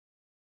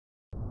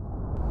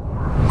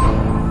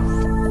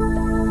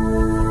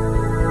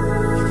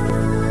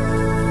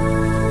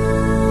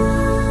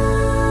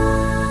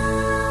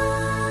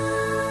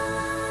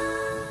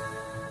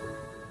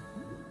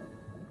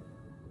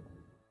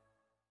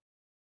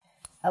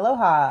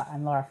Aloha,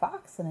 I'm Laura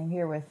Fox, and I'm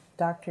here with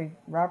Dr.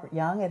 Robert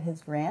Young at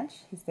his ranch.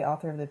 He's the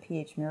author of the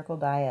pH Miracle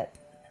Diet.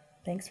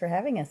 Thanks for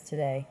having us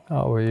today.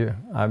 Oh,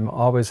 I'm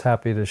always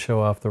happy to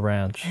show off the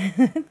ranch,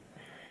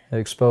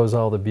 expose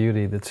all the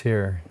beauty that's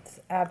here.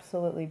 It's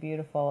absolutely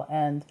beautiful,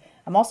 and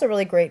I'm also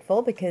really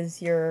grateful because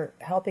you're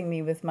helping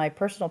me with my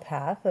personal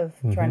path of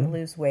trying to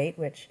lose weight,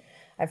 which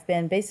I've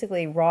been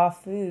basically raw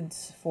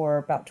foods for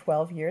about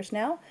 12 years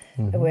now,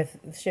 with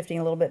shifting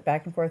a little bit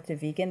back and forth to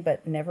vegan,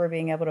 but never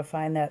being able to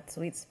find that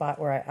sweet spot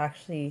where I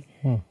actually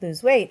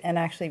lose weight. And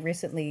actually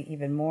recently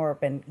even more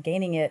been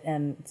gaining it,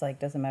 and it's like,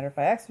 doesn't matter if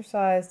I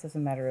exercise,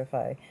 doesn't matter if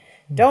I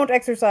don't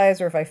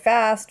exercise, or if I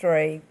fast, or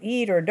I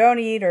eat or don't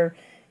eat, or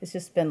it's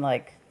just been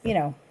like,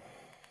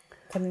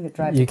 something that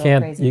drives You people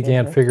can't crazy. you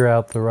can't figure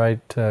out the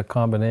right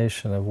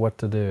combination of what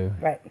to do.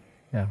 Right.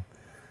 Yeah.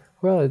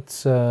 Well,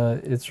 it's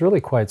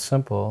really quite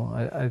simple.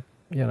 I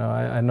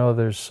know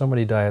there's so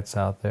many diets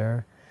out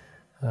there,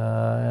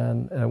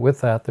 and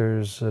with that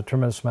there's a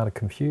tremendous amount of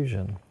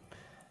confusion.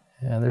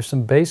 And there's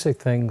some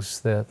basic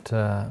things that,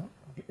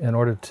 in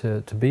order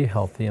to be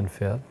healthy and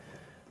fit,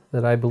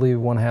 that I believe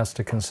one has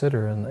to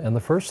consider. And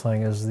the first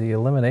thing is the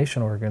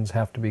elimination organs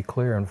have to be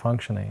clear and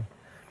functioning.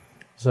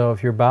 So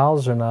if your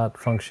bowels are not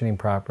functioning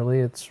properly,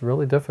 it's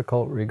really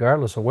difficult,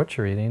 regardless of what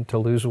you're eating, to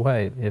lose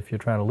weight if you're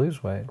trying to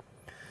lose weight.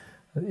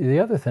 The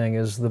other thing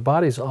is the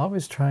body's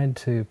always trying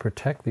to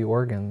protect the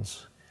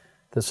organs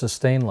that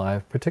sustain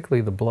life,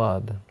 particularly the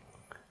blood.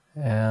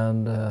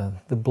 And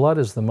the blood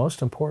is the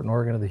most important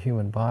organ of the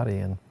human body.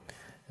 And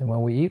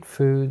when we eat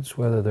foods,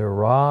 whether they're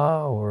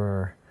raw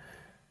or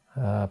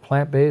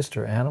plant-based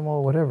or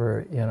animal,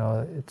 whatever,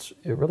 it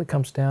really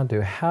comes down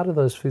to how do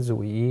those foods that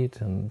we eat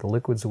and the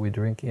liquids that we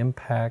drink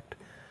impact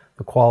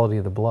the quality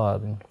of the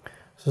blood. And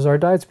so as our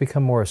diets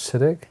become more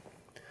acidic,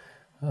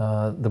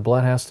 the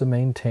blood has to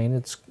maintain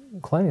its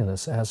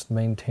cleanliness, it has to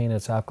maintain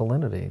its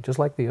alkalinity, just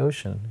like the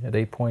ocean at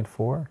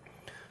 8.4.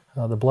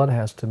 The blood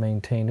has to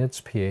maintain its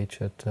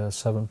pH at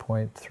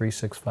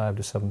 7.365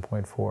 to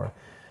 7.4.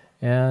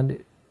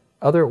 And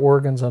other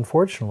organs,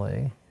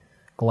 unfortunately,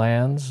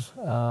 glands,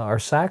 are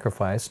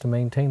sacrificed to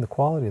maintain the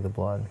quality of the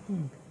blood.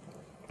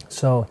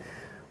 So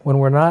when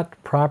we're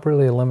not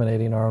properly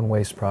eliminating our own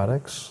waste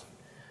products,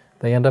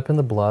 they end up in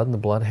the blood, and the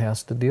blood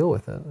has to deal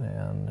with it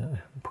and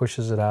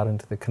pushes it out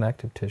into the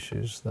connective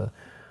tissues, the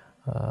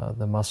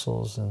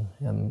muscles,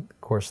 and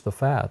of course the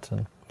fat.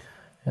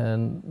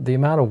 And the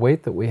amount of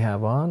weight that we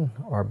have on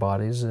our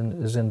bodies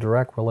is in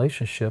direct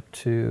relationship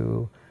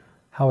to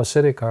how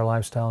acidic our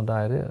lifestyle and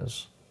diet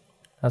is.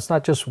 That's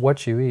not just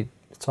what you eat,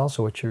 it's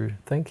also what you're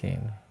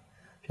thinking.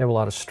 If you have a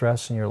lot of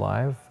stress in your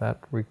life,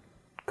 that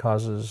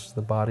causes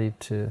the body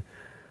to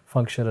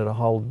function at a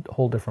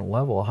whole different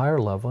level, a higher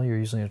level. You're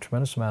using a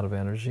tremendous amount of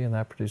energy, and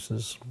that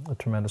produces a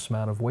tremendous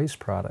amount of waste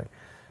product.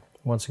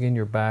 Once again,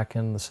 you're back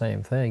in the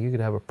same thing. You could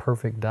have a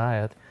perfect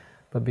diet,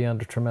 but be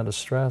under tremendous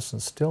stress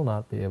and still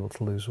not be able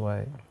to lose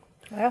weight.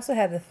 I also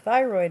had the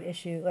thyroid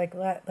issue, like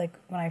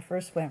when I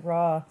first went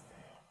raw,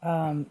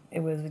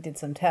 we did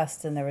some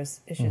tests and there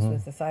was issues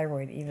with the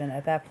thyroid even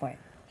at that point.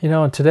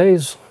 In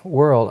today's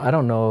world, I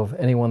don't know of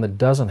anyone that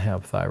doesn't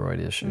have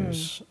thyroid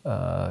issues,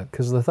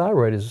 because the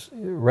thyroid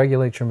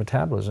regulates your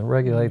metabolism,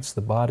 regulates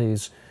the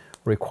body's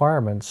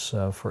requirements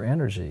for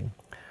energy,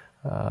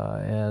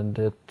 and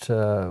it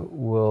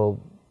will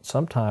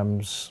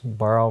sometimes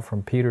borrow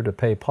from Peter to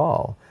pay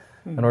Paul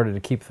in order to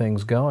keep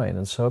things going,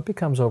 and so it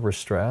becomes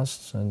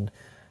overstressed, and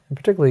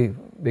particularly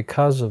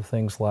because of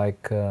things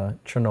like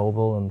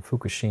Chernobyl and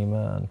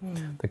Fukushima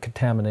and the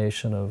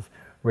contamination of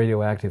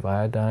radioactive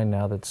iodine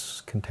now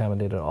that's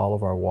contaminated all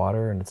of our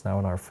water, and it's now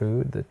in our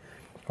food, that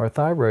our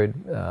thyroid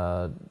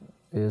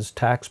is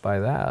taxed by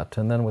that.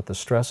 And then with the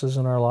stresses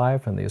in our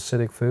life and the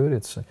acidic food,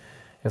 it's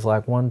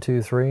like 1,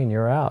 2, 3 and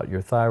you're out.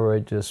 Your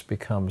thyroid just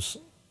becomes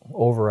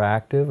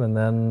overactive, and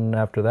then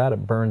after that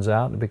it burns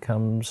out and it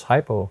becomes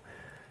hypoactive,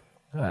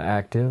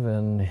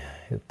 and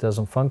it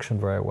doesn't function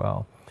very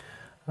well.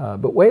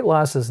 But weight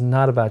loss is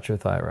not about your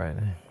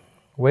thyroid.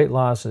 Weight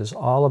loss is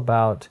all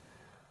about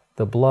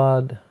the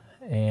blood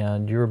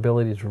and your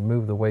ability to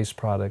remove the waste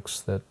products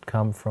that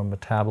come from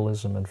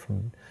metabolism and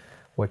from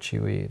what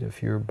you eat.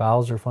 If your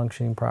bowels are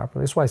functioning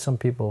properly, that's why some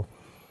people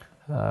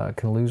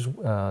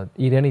can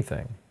eat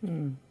anything.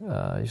 You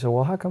say,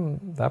 well, how come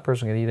that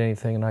person can eat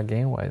anything and not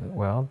gain weight?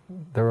 Well,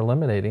 they're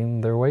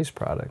eliminating their waste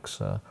products.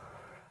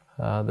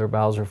 Their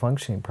bowels are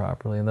functioning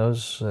properly, and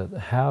those that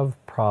have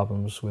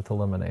problems with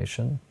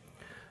elimination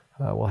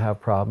will have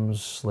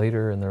problems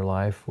later in their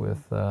life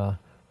with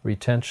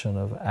retention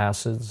of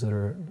acids that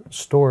are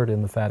stored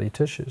in the fatty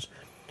tissues.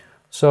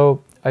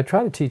 So I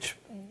try to teach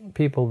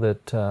people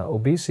that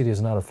obesity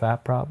is not a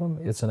fat problem,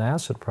 it's an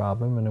acid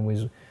problem, and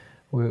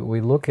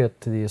we look at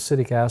the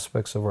acidic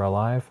aspects of our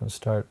life and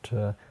start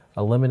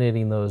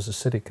eliminating those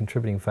acidic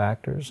contributing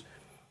factors,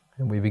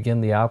 and we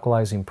begin the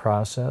alkalizing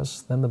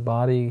process. Then the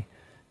body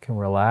can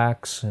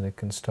relax and it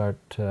can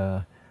start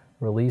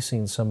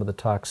releasing some of the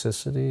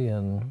toxicity,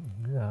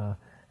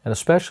 and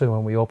especially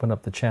when we open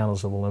up the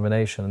channels of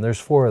elimination, and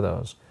there's 4 of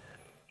those.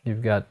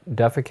 You've got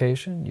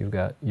defecation, you've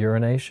got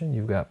urination,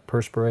 you've got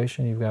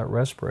perspiration, you've got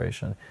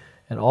respiration.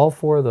 And all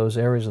four of those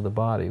areas of the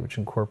body, which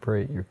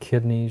incorporate your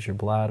kidneys, your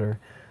bladder,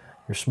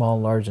 your small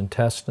and large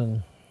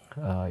intestine,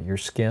 your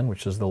skin,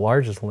 which is the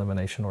largest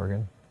elimination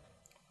organ,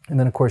 and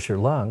then of course your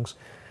lungs,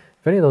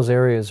 if any of those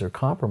areas are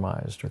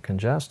compromised or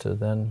congested,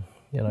 then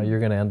you're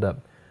going to end up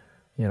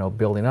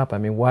building up. I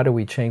mean, why do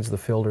we change the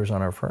filters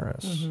on our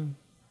furnace? Mm-hmm.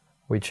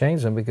 We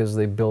change them because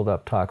they build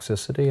up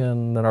toxicity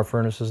and then our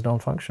furnaces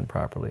don't function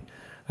properly.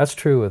 That's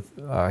true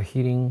with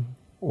heating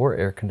or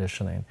air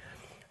conditioning.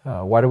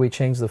 Why do we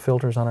change the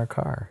filters on our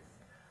car?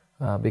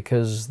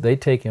 Because they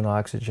take in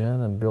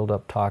oxygen and build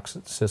up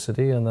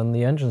toxicity, and then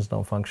the engines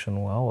don't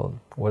function well.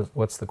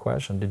 What's the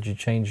question? Did you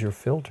change your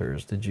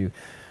filters? Did you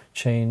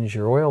change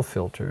your oil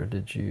filter?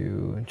 Did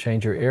you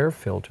change your air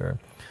filter?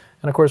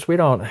 And of course, we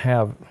don't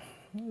have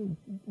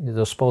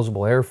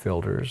disposable air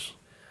filters,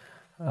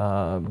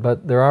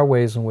 but there are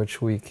ways in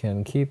which we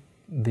can keep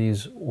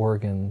these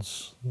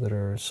organs that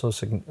are so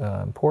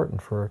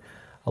important for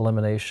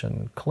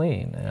elimination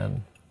clean.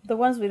 And the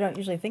ones we don't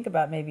usually think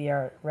about maybe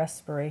are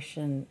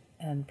respiration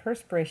and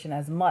perspiration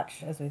as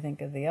much as we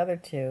think of the other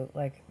two.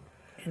 Like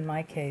in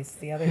my case,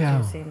 the other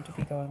two seem to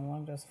be going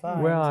along just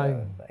fine.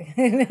 Well,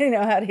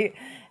 so, how do you?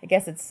 I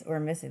guess we're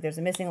missing. There's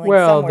a missing link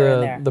somewhere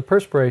in there. The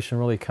perspiration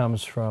really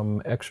comes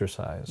from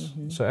exercise.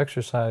 Mm-hmm. So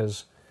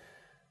exercise.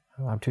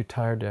 Oh, I'm too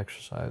tired to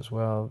exercise.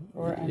 Well,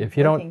 or if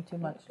you don't, working too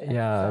much.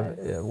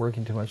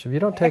 Working too much. If you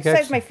don't take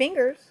exercise, my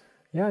fingers.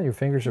 Yeah, your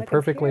fingers are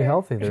perfectly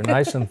healthy. They're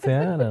nice and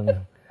thin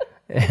and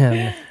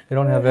they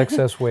don't have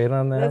excess weight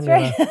on them. That's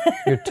right.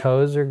 Your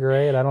toes are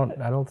great. I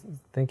don't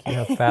think you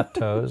have fat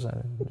toes. I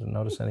didn't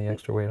notice any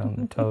extra weight on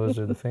the toes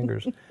or the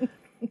fingers.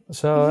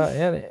 So,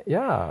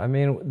 I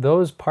mean,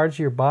 those parts of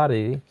your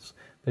body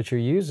that you're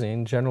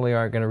using generally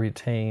aren't going to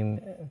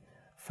retain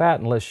fat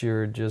unless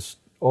you're just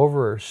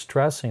over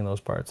stressing those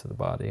parts of the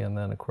body. And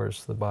then, of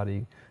course, the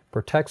body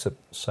protects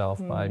itself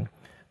by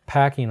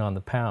packing on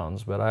the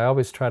pounds. But I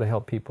always try to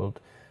help people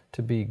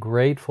to be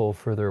grateful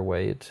for their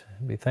weight,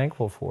 be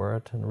thankful for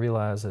it, and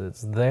realize that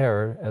it's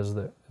there as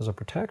a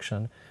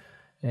protection,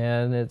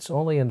 and it's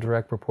only in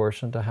direct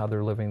proportion to how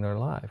they're living their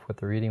life, what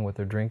they're eating, what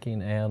they're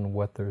drinking, and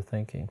what they're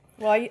thinking.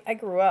 Well, I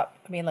grew up,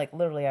 I mean, like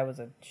literally I was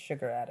a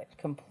sugar addict,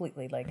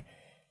 completely, like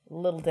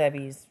Little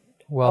Debbie's,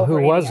 who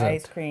wasn't?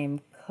 Ice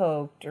cream,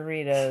 Coke,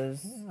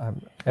 Doritos.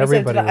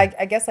 Everybody.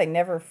 I guess I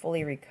never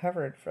fully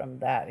recovered from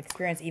that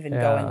experience, even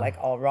going like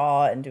all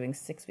raw and doing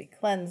 6-week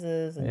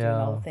cleanses and doing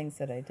all the things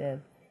that I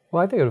did.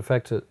 Well, I think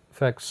it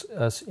affects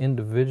us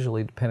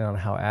individually depending on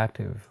how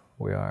active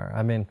we are.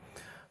 I mean,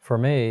 for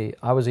me,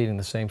 I was eating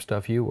the same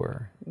stuff you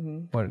were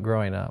when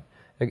growing up.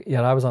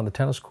 Yet I was on the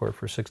tennis court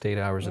for 6 to 8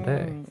 hours a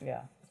day.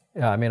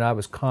 Yeah, I mean, I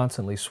was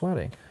constantly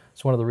sweating.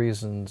 It's one of the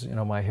reasons,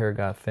 my hair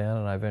got thin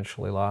and I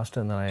eventually lost it,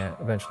 and then I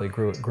eventually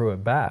grew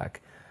it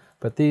back.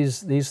 But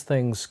these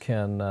things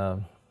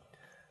can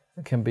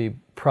be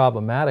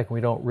problematic.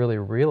 We don't really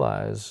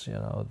realize,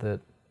 that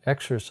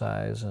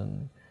exercise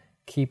and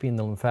keeping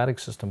the lymphatic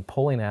system,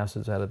 pulling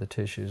acids out of the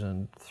tissues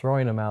and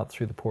throwing them out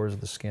through the pores of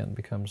the skin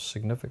becomes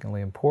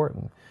significantly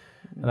important.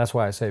 And that's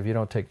why I say if you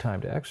don't take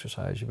time to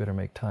exercise, you better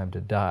make time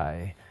to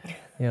die.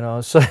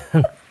 So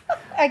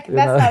that's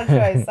not a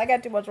choice. I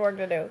got too much work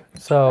to do.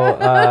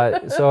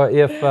 So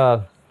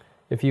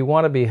if you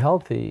want to be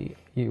healthy,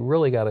 you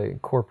really got to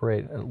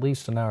incorporate at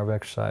least an hour of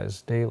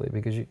exercise daily,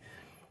 because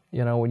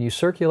when you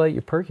circulate,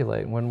 you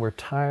percolate. When we're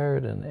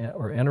tired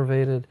or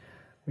enervated,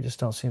 we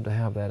just don't seem to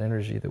have that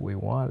energy that we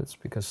want. It's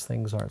because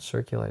things aren't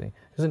circulating.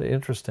 Isn't it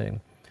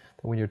interesting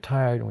that when you're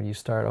tired, when you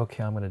start,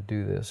 okay, I'm going to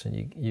do this,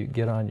 and you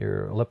get on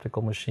your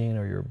elliptical machine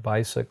or your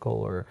bicycle,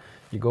 or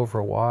you go for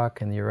a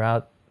walk and you're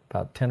out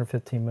about 10 or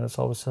 15 minutes,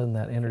 all of a sudden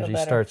that energy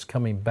starts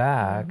coming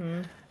back.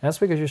 And that's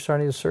because you're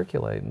starting to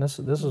circulate. And this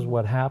is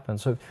what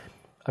happens. So,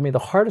 I mean, the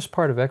hardest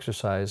part of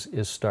exercise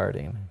is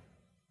starting.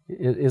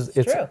 It's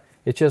true.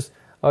 It's just,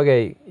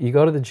 okay, you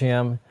go to the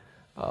gym,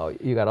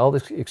 you got all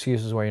the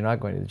excuses why you're not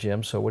going to the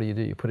gym, so what do?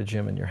 You put a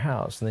gym in your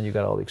house, and then you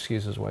got all the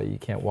excuses why you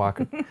can't walk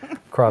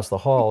across the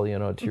hall,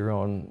 to your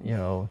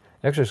own,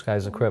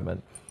 exercise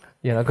equipment,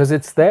 because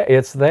it's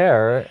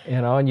there,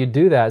 and you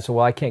do that, so,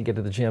 well, I can't get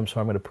to the gym,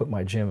 so I'm going to put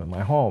my gym in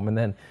my home, and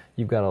then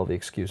you've got all the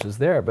excuses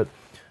there. But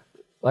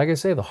like I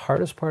say, the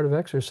hardest part of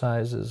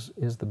exercise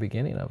is the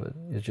beginning of it.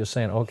 It's just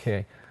saying,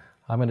 okay,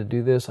 I'm going to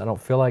do this, I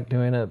don't feel like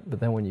doing it, but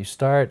then when you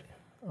start,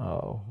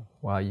 oh,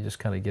 wow, you just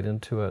kind of get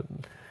into it,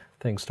 and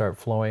things start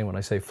flowing. When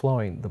I say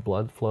flowing, the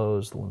blood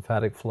flows, the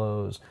lymphatic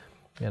flows,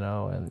 and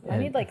I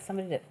need like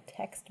somebody to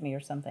text me or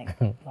something.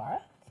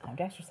 Laura, time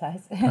to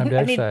exercise. Time to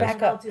I exercise. need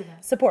backup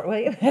support, will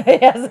you?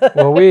 Yes.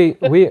 Well,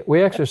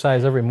 we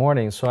exercise every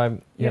morning, so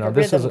I'm,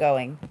 this is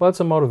going. Well,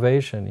 it's a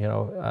motivation.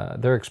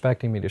 They're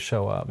expecting me to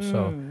show up,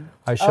 so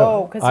I show.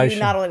 Oh, because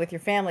not only with your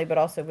family, but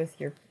also with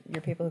your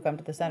people who come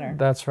to the center.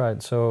 That's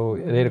right. So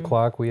at 8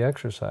 o'clock we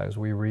exercise.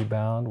 We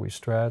rebound. We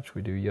stretch.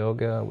 We do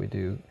yoga. We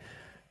do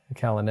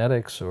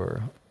calisthenics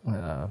or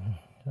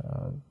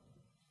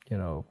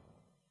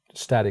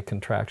static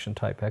contraction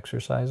type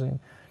exercising.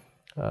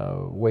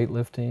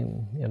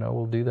 weightlifting,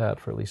 we'll do that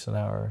for at least an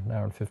hour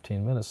and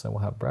 15 minutes. Then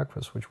we'll have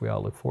breakfast, which we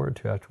all look forward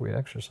to after we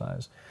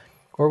exercise.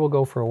 Or we'll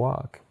go for a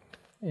walk.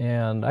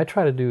 And I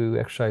try to do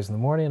exercise in the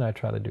morning. I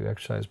try to do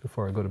exercise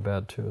before I go to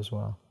bed too as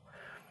well.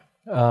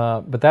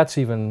 But that's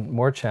even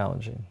more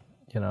challenging,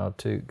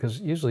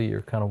 because usually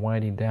you're kind of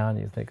winding down.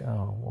 You think,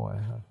 oh boy,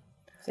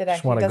 So it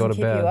just want to go to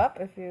keep bed. you up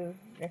if you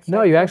exercise?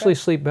 No, you actually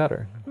sleep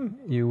better.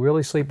 You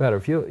really sleep better.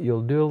 If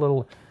you'll do a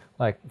little,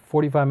 like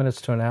 45 minutes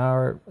to an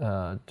hour,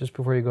 just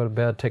before you go to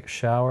bed, take a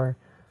shower,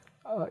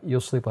 you'll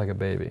sleep like a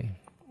baby,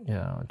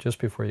 just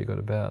before you go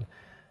to bed.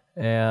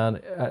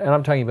 And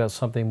I'm talking about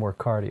something more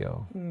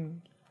cardio.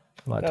 I'm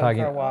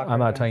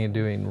not talking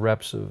doing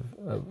reps of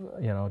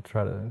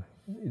try to,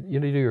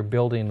 do your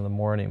building in the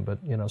morning, but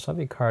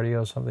something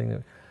cardio, something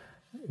that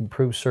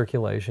improves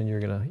circulation,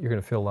 you're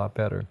gonna feel a lot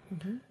better.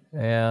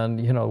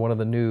 And one of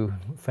the new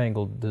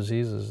fangled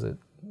diseases that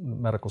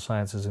medical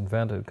science has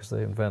invented, because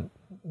they invent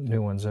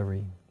new ones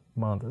every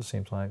month, it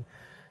seems like,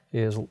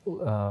 is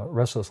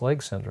restless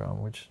leg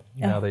syndrome, which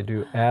now they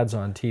do ads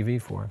on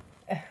TV for.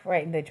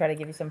 Right, and they try to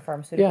give you some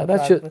pharmaceutical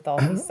drug with all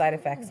these side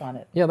effects on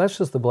it. Yeah, that's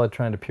just the blood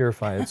trying to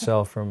purify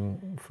itself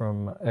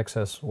from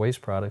excess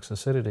waste products,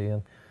 acidity,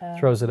 and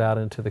throws it out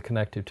into the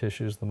connective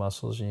tissues, the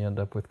muscles, and you end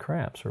up with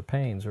cramps or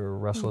pains or a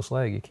restless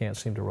leg. You can't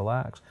seem to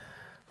relax.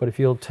 But if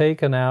you'll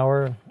take an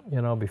hour,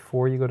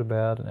 before you go to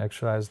bed and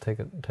exercise, take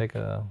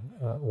a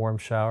warm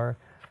shower,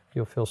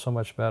 you'll feel so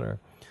much better.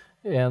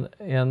 And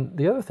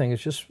the other thing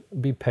is just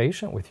be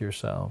patient with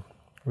yourself.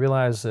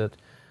 Realize that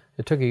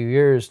it took you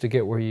years to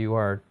get where you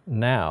are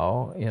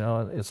now.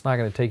 It's not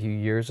going to take you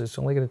years. It's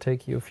only going to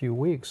take you a few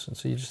weeks. And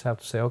so you just have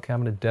to say, okay,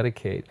 I'm going to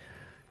dedicate,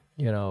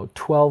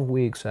 12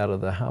 weeks out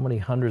of the how many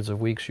hundreds of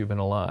weeks you've been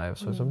alive.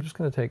 So I'm just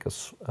going to take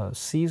a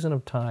season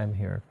of time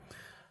here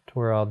to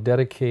where I'll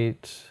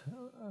dedicate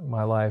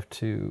my life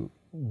to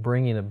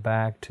bringing it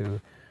back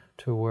to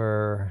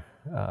where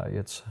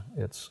it's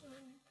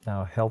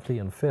now healthy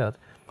and fit.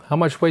 How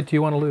much weight do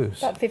you want to lose?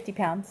 About 50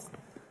 pounds.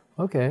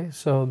 Okay,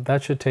 so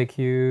that should take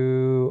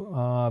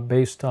you,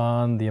 based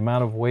on the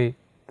amount of weight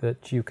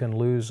that you can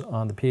lose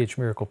on the pH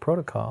Miracle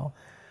Protocol,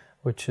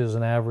 which is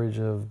an average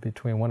of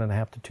between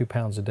 1.5 to 2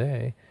 pounds a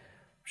day,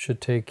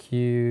 should take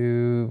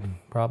you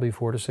probably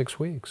 4 to 6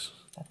 weeks.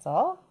 That's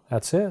all?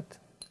 That's it.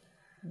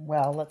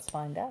 Well, let's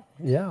find out.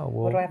 Yeah. Well,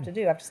 what do I have to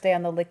do? I have to stay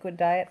on the liquid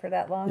diet for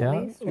that long at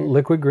least? Or?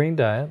 Liquid green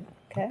diet.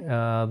 Okay.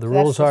 The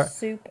rules are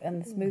soup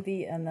and the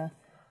smoothie and the...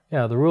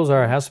 Yeah, the rules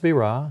are it has to be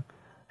raw,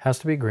 has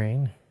to be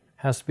green,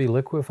 has to be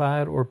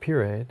liquefied or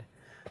pureed.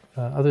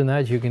 Other than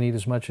that, you can eat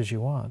as much as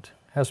you want.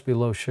 Has to be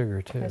low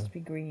sugar, too. Has to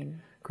be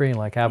green. Green,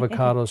 like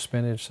avocado,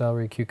 spinach,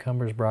 celery,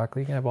 cucumbers,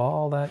 broccoli. You can have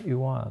all that you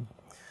want,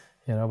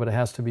 but it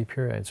has to be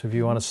pureed. So if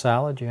you want a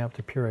salad, you have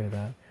to puree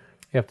that.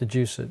 You have to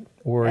juice it.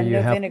 And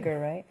no vinegar,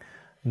 right?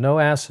 No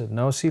acid,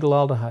 no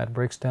acetaldehyde. It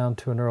breaks down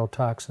to a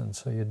neurotoxin,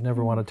 so you'd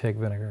never want to take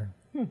vinegar.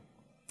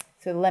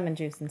 So lemon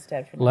juice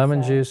instead for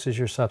lemon juice is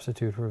your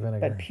substitute for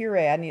vinegar. But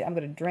puree, I'm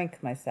going to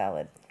drink my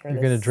salad. You're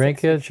going to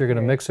drink it. You're going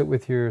to mix it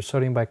with your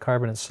sodium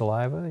bicarbonate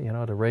saliva,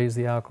 to raise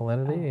the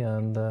alkalinity.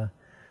 And so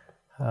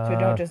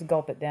don't just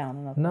gulp it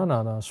down.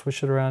 No.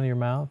 Swish it around in your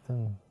mouth,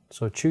 and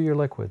so chew your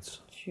liquids.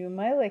 Chew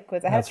my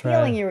liquids. I had a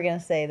feeling you were going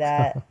to say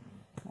that.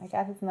 I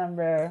got his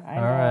number. I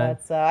know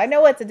it's. I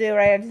know what to do,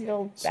 right?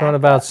 So in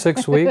about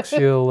 6 weeks,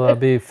 you'll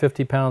be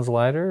 50 pounds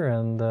lighter,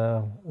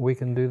 and we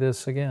can do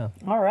this again.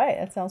 All right,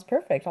 that sounds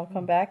perfect. I'll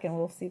come back and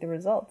we'll see the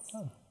results.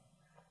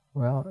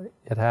 Well,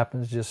 it'll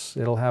happen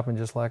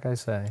just like I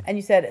say. And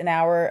you said an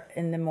hour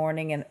in the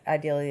morning and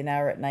ideally an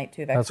hour at night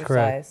too of exercise. That's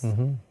correct.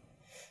 Mm-hmm.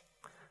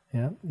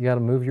 Yeah, you got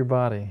to move your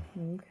body.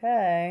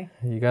 Okay.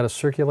 You got to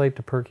circulate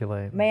to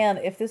percolate. Man,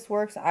 if this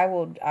works, I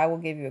will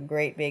give you a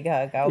great big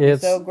hug. I'll be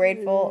so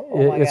grateful.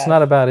 Oh my it's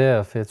not about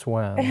if, it's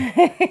when.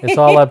 It's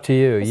all up to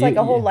you. It's like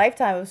a whole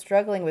lifetime of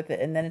struggling with it,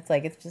 and then it's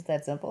like it's just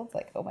that simple. It's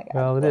like, oh my God.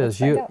 Well, it is.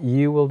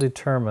 You will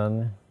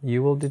determine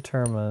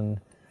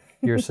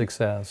your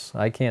success.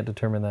 I can't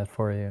determine that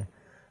for you.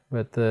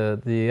 But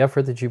the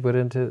effort that you put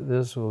into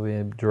this will be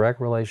a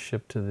direct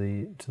relationship to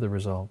the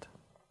result.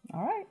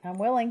 All right, I'm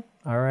willing.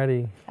 All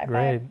righty,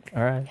 great.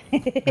 All right.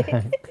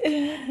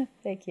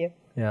 Thank you.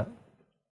 Yeah.